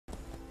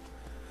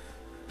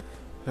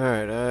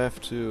Alright, I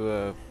have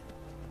to,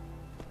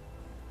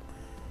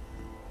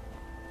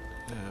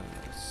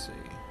 let's see.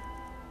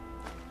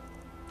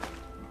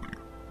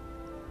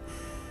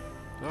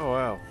 Oh,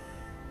 wow.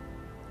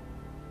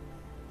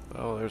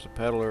 Oh, there's a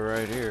peddler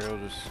right here. I'll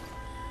just...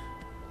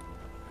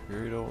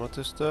 Here, you don't want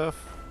this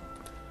stuff?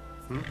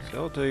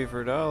 Sell it to you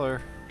for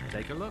 $1.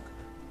 Take a look.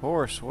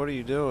 Horse, what are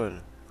you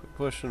doing? Quit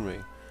pushing me.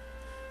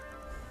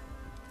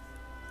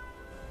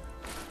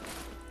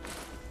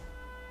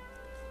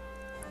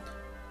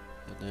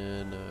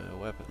 And then,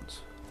 weapons.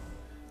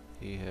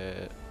 He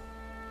had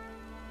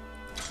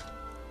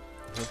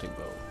a hunting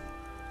bow.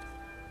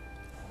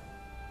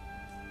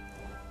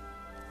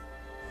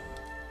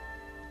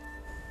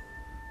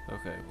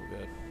 Okay, we're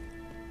good.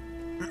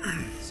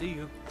 See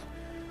you.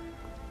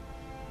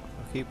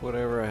 I'll keep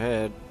whatever I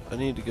had. I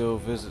need to go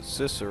visit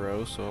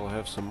Cicero, so I'll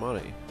have some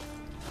money.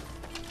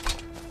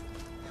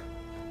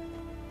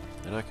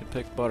 And I can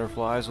pick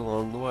butterflies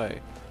along the way.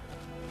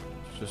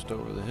 It's just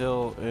over the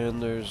hill,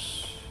 and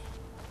there's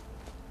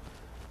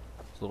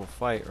a little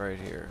fight right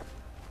here.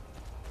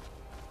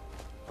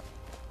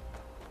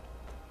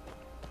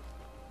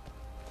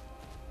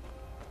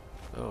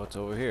 Oh, it's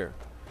over here.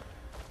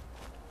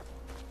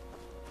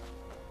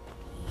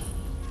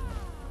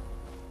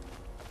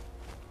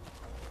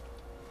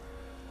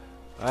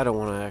 I don't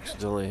want to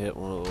accidentally hit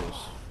one of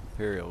those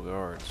Imperial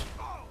guards.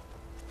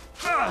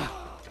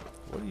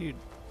 What are you...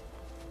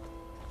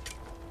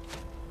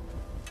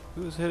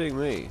 Who's hitting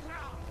me?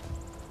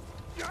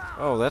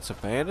 Oh, that's a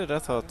bandit? I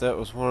thought that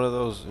was one of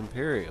those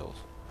Imperials.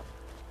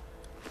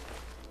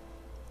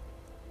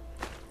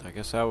 I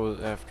guess I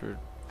was after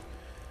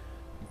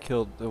you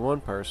killed the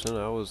one person,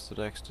 I was the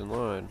next in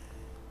line.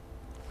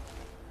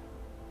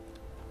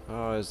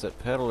 Oh, is that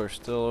peddler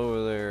still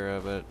over there? I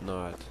bet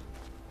not.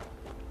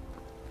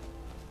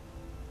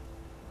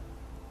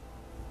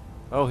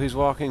 Oh, he's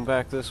walking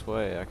back this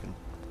way. I can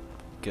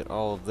get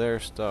all of their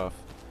stuff.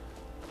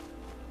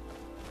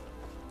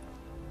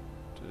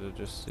 Did I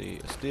just see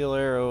a steel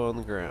arrow on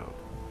the ground?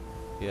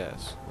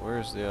 Yes.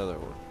 Where's the other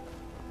one?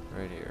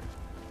 Right here.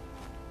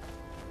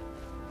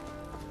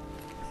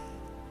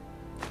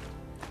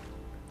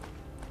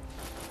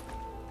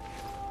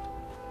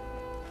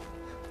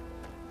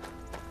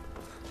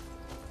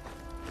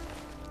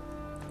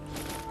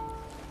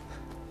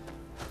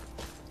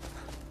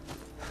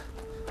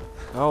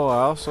 Oh,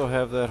 I also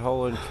have that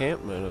whole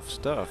encampment of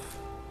stuff.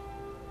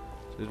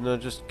 Didn't I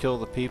just kill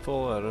the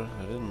people? I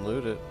didn't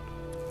loot it.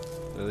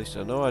 At least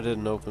I know I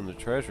didn't open the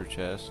treasure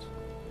chest.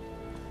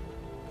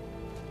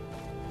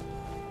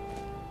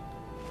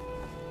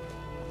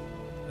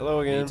 Hello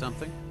again. Need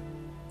something?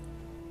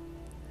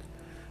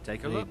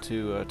 Take a I look. need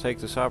to take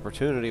this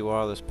opportunity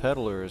while this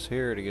peddler is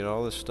here to get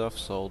all this stuff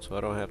sold, so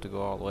I don't have to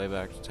go all the way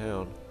back to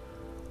town.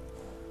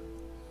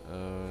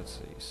 Let's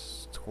see,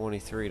 it's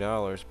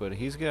 $23, but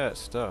he's got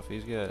stuff.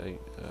 He's got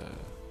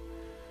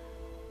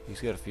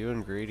a few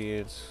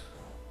ingredients.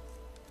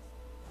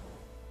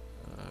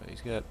 He's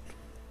got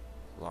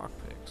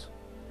lockpicks.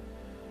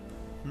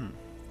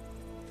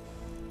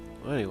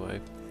 Well,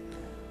 anyway,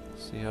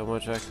 see how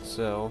much I can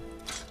sell.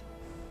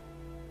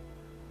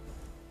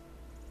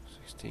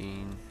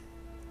 16.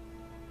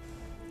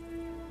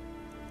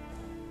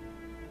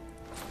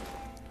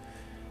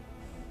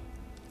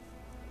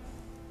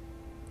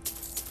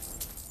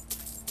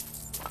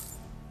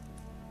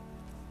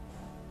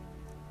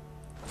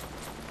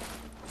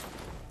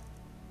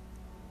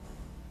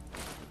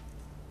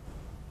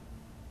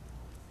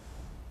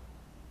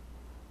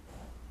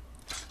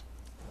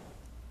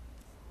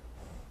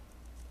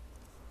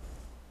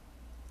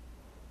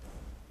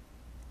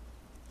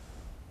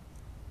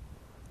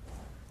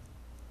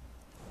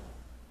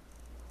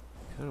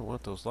 I don't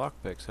want those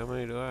lockpicks. How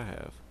many do I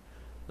have?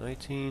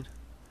 19.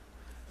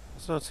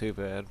 That's not too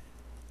bad.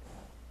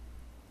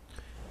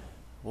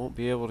 Won't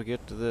be able to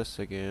get to this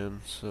again,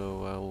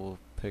 so I will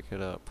pick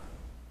it up.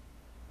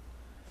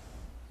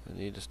 I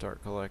need to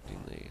start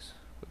collecting these.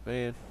 But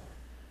man,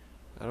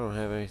 I don't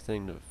have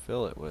anything to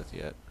fill it with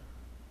yet.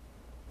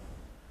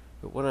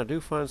 But when I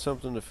do find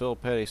something to fill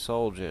petty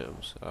soul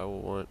gems, I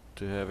will want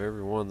to have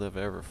every one that I've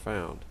ever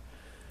found.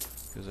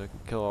 Because I can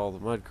kill all the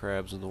mud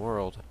crabs in the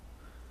world.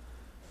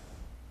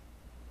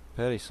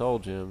 Petty soul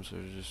gems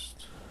are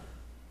just...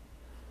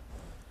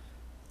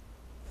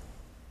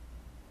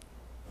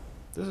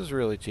 This is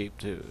really cheap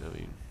too, I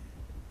mean...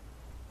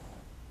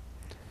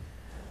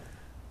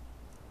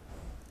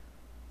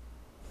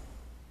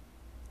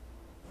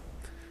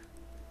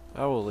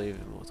 I will leave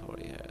him with what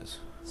he has.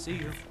 See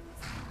you.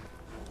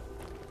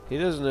 He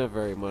doesn't have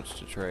very much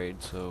to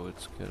trade, so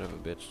it's kind of a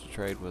bitch to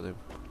trade with him.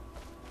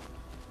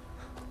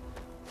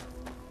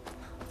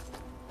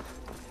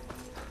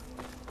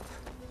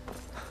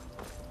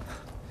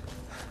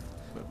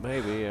 But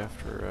maybe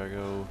after I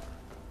go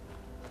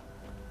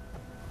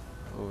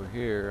over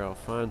here, I'll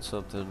find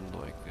something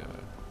like...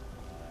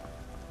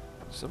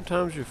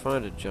 sometimes you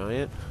find a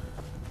giant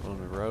on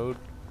the road,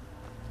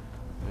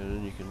 and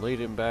then you can lead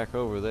him back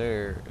over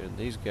there, and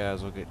these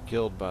guys will get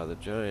killed by the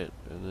giant,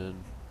 and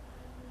then,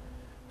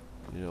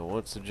 you know,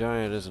 once the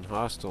giant isn't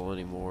hostile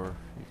anymore,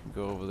 you can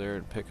go over there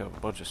and pick up a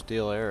bunch of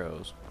steel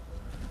arrows.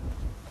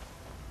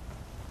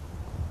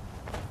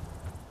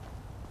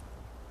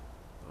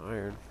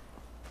 Iron.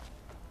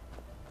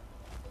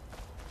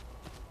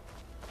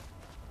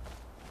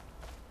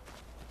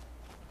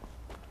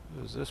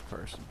 Who's this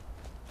person?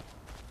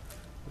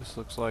 This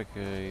looks like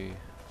a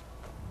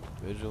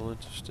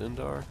vigilant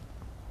Stendar.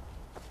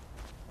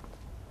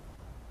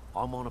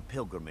 I'm on a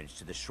pilgrimage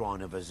to the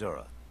shrine of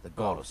Azura, the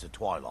goddess of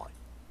twilight,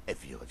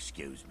 if you'll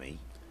excuse me.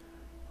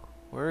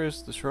 Where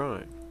is the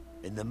shrine?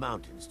 In the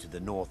mountains to the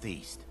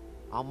northeast.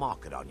 I'll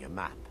mark it on your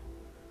map.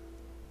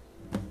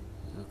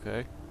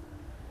 Okay.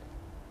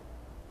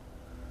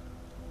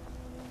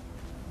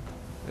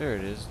 There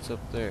it is, it's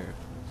up there.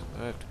 So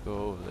I have to go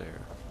over there.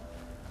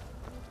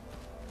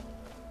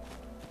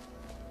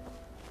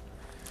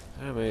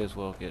 I may as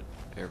well get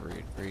every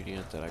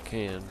ingredient that I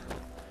can.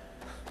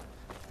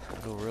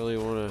 I don't really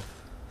want to...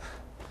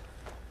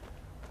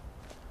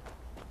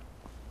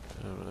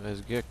 I don't know,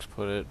 as Gix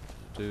put it,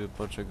 do a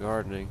bunch of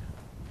gardening.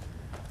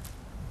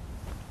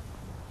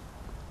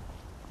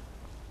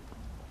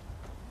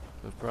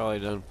 I've probably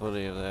done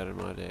plenty of that in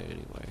my day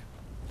anyway.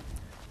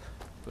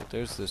 But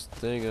there's this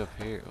thing up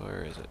here.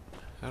 Where is it?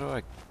 How do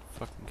I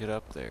fucking get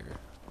up there?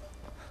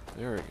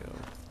 There we go.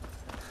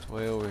 It's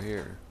way over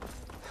here.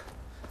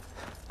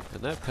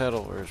 And that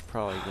peddler is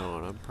probably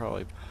gone. I'm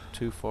probably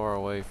too far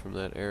away from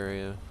that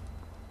area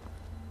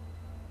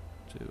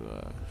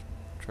to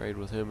trade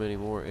with him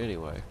anymore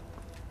anyway.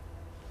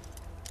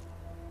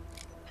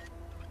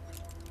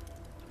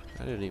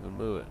 I didn't even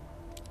move it.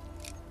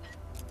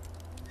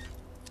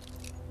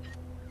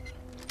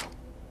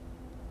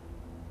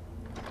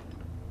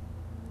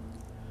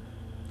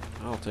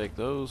 I'll take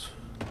those.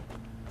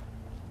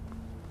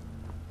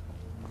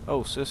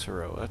 Oh,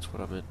 Cicero. That's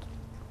what I meant.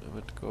 I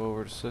meant to go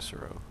over to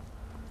Cicero.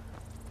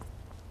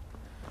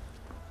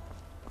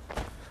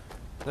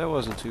 That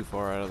wasn't too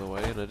far out of the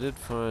way, and I did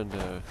find,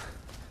 well,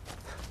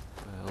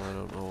 I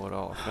don't know what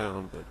all I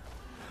found, but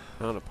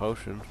found a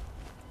potion.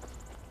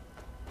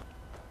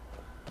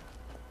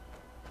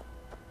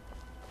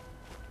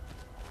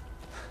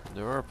 And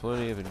there are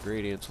plenty of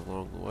ingredients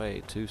along the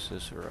way to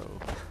Cicero,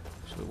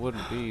 so it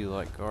wouldn't be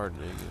like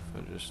gardening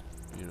if I just,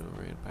 you know,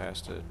 ran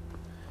past it.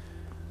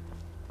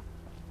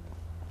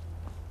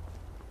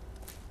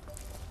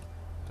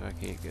 I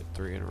can't get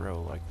 3 in a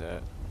row like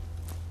that.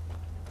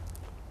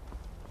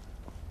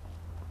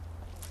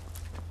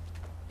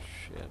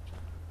 Shit.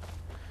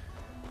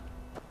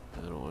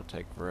 I don't want to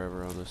take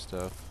forever on this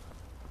stuff.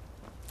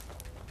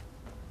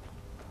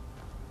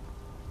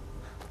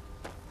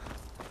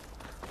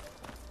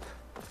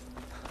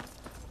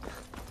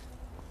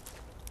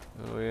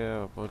 Oh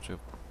yeah, a bunch of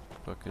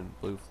fucking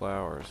blue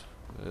flowers.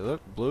 They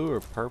look blue or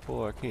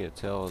purple, I can't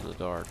tell in the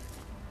dark.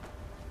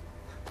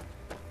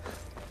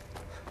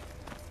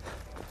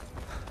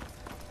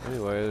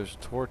 Anyway, there's a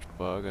torch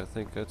bug. I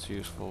think that's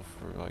useful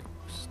for like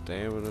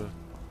stamina or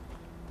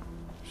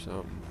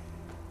something.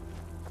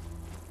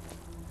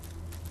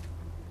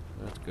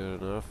 That's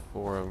good enough.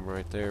 4 of them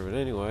right there. But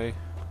anyway,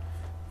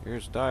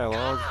 here's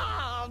dialogue.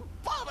 Ah,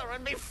 bother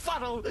and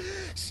befuddle!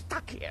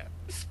 Stuck here.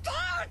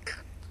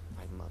 Stuck!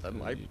 My mother,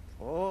 my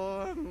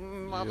poor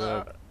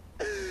mother.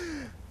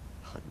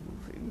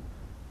 Unmoving.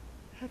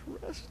 At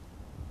rest.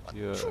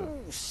 Too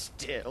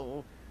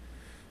still.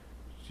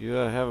 Do you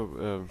have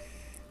a...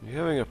 you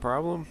having a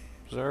problem,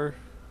 sir?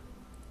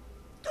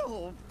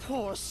 Oh,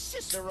 poor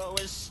Cicero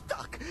is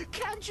stuck.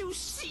 Can't you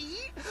see?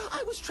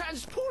 I was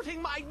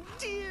transporting my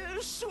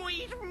dear,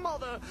 sweet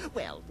mother.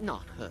 Well,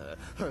 not her.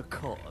 Her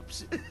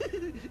corpse.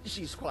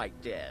 She's quite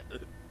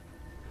dead.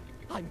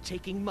 I'm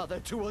taking Mother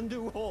to a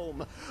new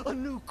home, a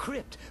new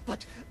crypt,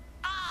 but...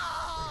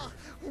 Ah!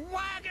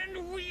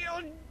 Wagon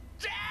wheel!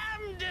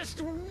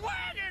 Damnedest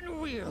wagon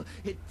wheel!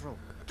 It broke.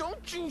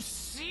 Don't you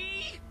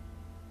see?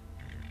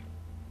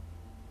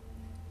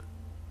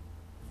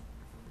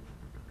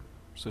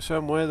 Is there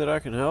some way that I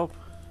can help?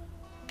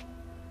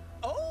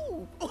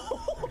 Oh!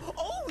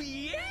 Oh,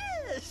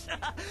 yes!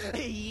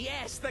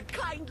 Yes, the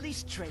kindly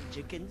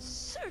stranger can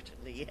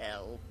certainly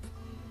help.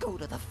 Go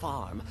to the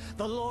farm,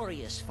 the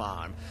Lorius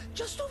farm,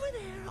 just over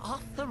there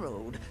off the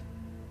road.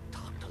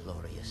 Talk to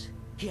Lorius.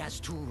 He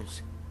has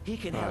tools. He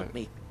can help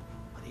me.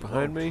 But he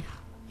Behind won't. me?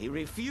 He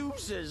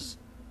refuses.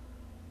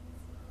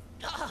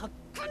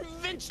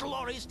 Convince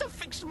Lorius to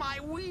fix my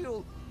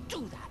wheel.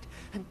 Do that,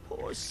 and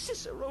poor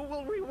Cicero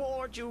will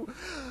reward you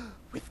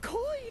with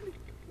coin.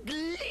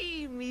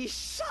 Gleamy,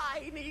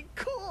 shiny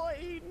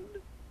coin.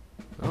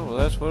 Oh, well,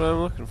 that's what I'm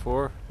looking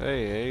for.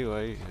 Hey,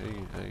 wait,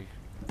 hey.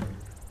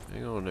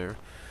 Hang on there.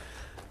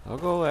 I'll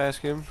go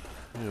ask him,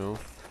 you know.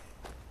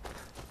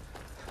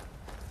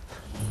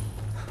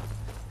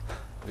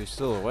 If he's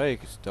still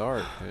awake, it's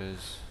dark,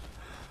 because...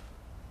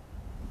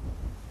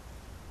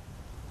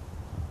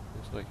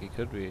 looks like he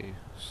could be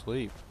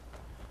asleep.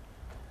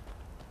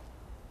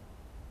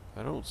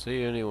 I don't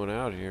see anyone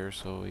out here,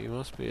 so he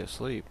must be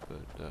asleep,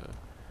 but,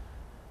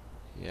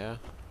 yeah,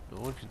 no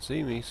one can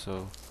see me,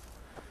 so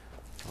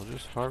I'll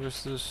just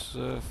harvest this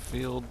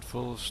field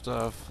full of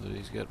stuff that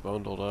he's got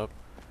bundled up.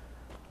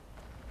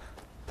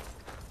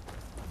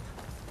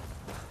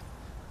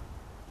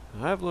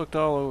 I've looked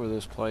all over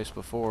this place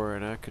before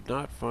and I could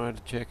not find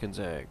a chicken's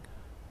egg.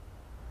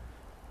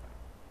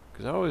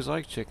 Because I always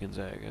like chicken's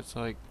egg. It's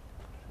like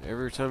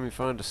every time you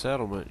find a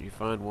settlement, you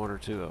find one or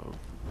two of them.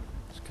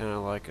 It's kind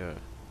of like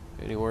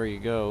anywhere you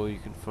go, you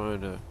can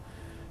find a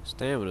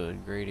stamina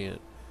ingredient.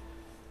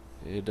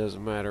 It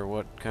doesn't matter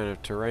what kind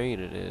of terrain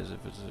it is. If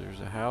there's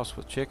a house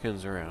with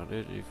chickens around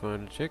it, you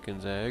find a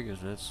chicken's egg, and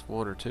that's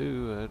one or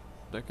two.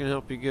 That can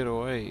help you get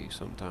away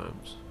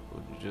sometimes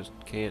when you just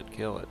can't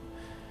kill it.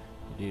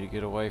 You need to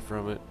get away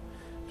from it.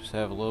 Just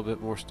have a little bit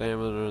more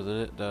stamina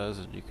than it does,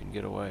 and you can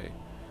get away.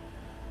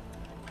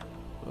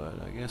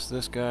 But I guess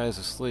this guy is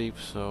asleep,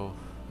 so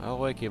I'll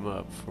wake him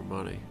up for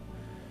money.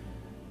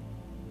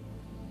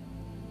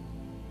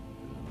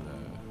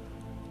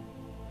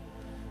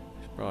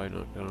 He's probably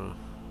not gonna...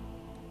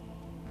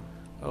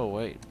 Oh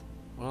wait,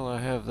 while I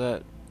have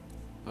that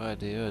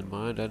idea in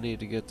mind, I need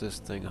to get this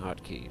thing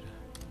hotkeyed.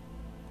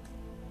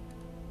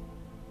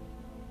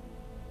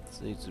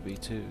 This needs to be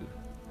 2.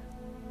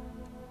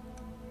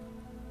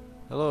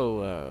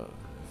 Hello,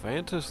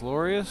 Vantus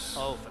Lorius?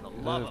 Oh, for the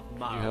love of Can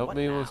Mara, you help what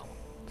me now?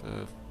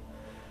 with...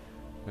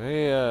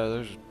 Hey,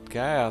 there's a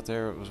guy out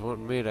there that was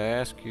wanting me to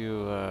ask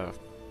you,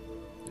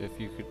 if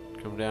you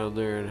could come down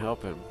there and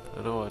help him.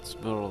 I know it's the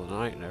middle of the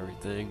night and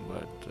everything,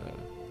 but,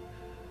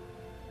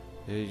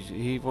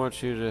 he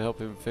wants you to help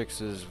him fix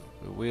his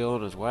wheel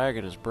and his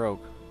wagon is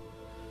broke.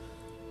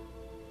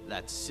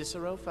 That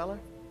Cicero feller?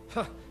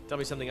 Huh, tell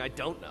me something I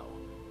don't know.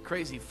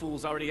 Crazy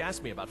fool's already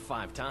asked me about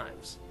 5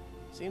 times.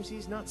 Seems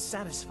he's not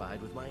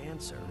satisfied with my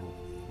answer.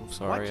 I'm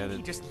sorry, Why I can't he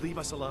didn't... just leave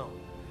us alone?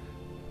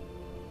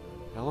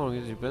 How long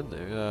has he been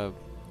there?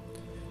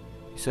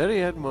 He said he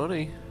had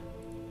money.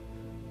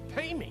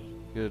 Pay me?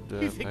 Could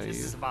You think pay this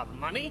you. is about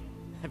money?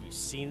 Have you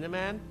seen the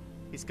man?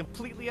 He's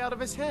completely out of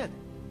his head.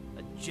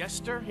 A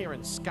jester here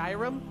in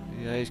Skyrim?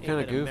 Yeah, he's Ain't kind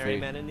of been a merry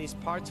goofy. man in these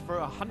parts for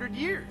 100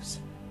 years.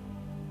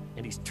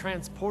 And he's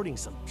transporting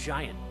some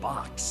giant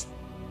box.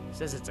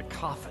 Says it's a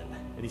coffin,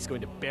 and he's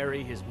going to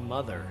bury his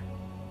mother.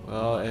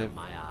 Well, Mother, if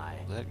my eye.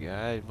 that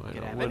guy Could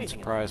have wouldn't anything in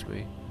surprise there.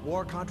 me.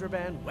 War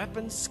contraband,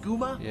 weapons,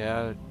 skooma?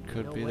 Yeah, it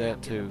could No be way I'm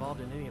that getting too.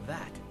 involved in any of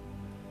that.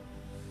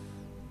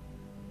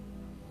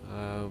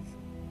 Um,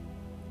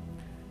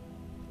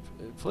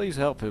 please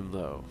help him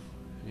though.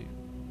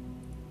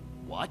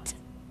 What?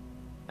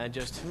 And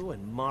just who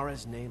in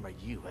Mara's name are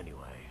you, anyway?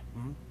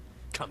 Hmm?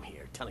 Come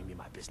here, telling me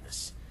my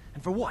business.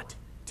 And for what?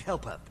 To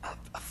help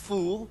a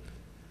fool?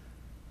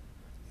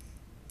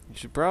 You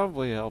should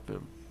probably help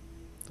him.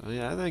 I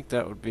mean, I think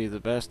that would be the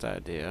best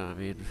idea. I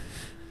mean,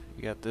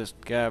 you got this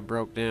guy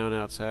broke down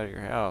outside of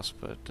your house,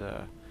 but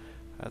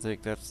I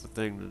think that's the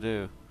thing to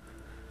do.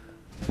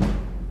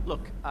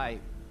 Look,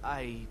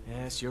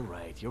 Yes, you're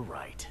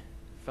right.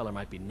 Feller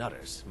might be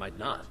nutters, might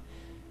not.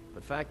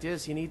 But fact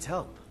is, he needs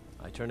help.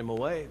 I turned him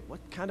away. What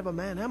kind of a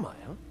man am I,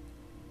 huh?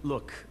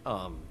 Look,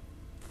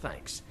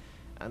 thanks.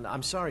 And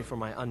I'm sorry for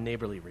my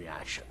unneighborly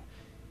reaction.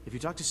 If you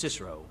talk to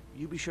Cicero,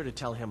 you be sure to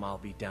tell him I'll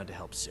be down to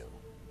help soon.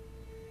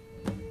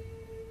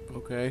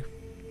 Okay.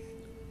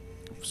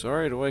 I'm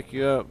sorry to wake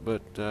you up,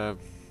 but I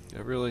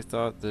really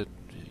thought that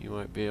you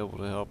might be able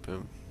to help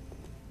him.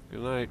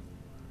 Good night.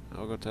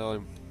 I'll go tell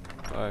him.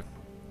 Bye.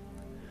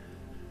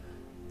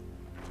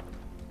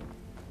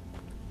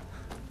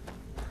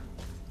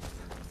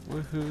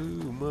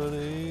 Woohoo,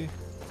 money.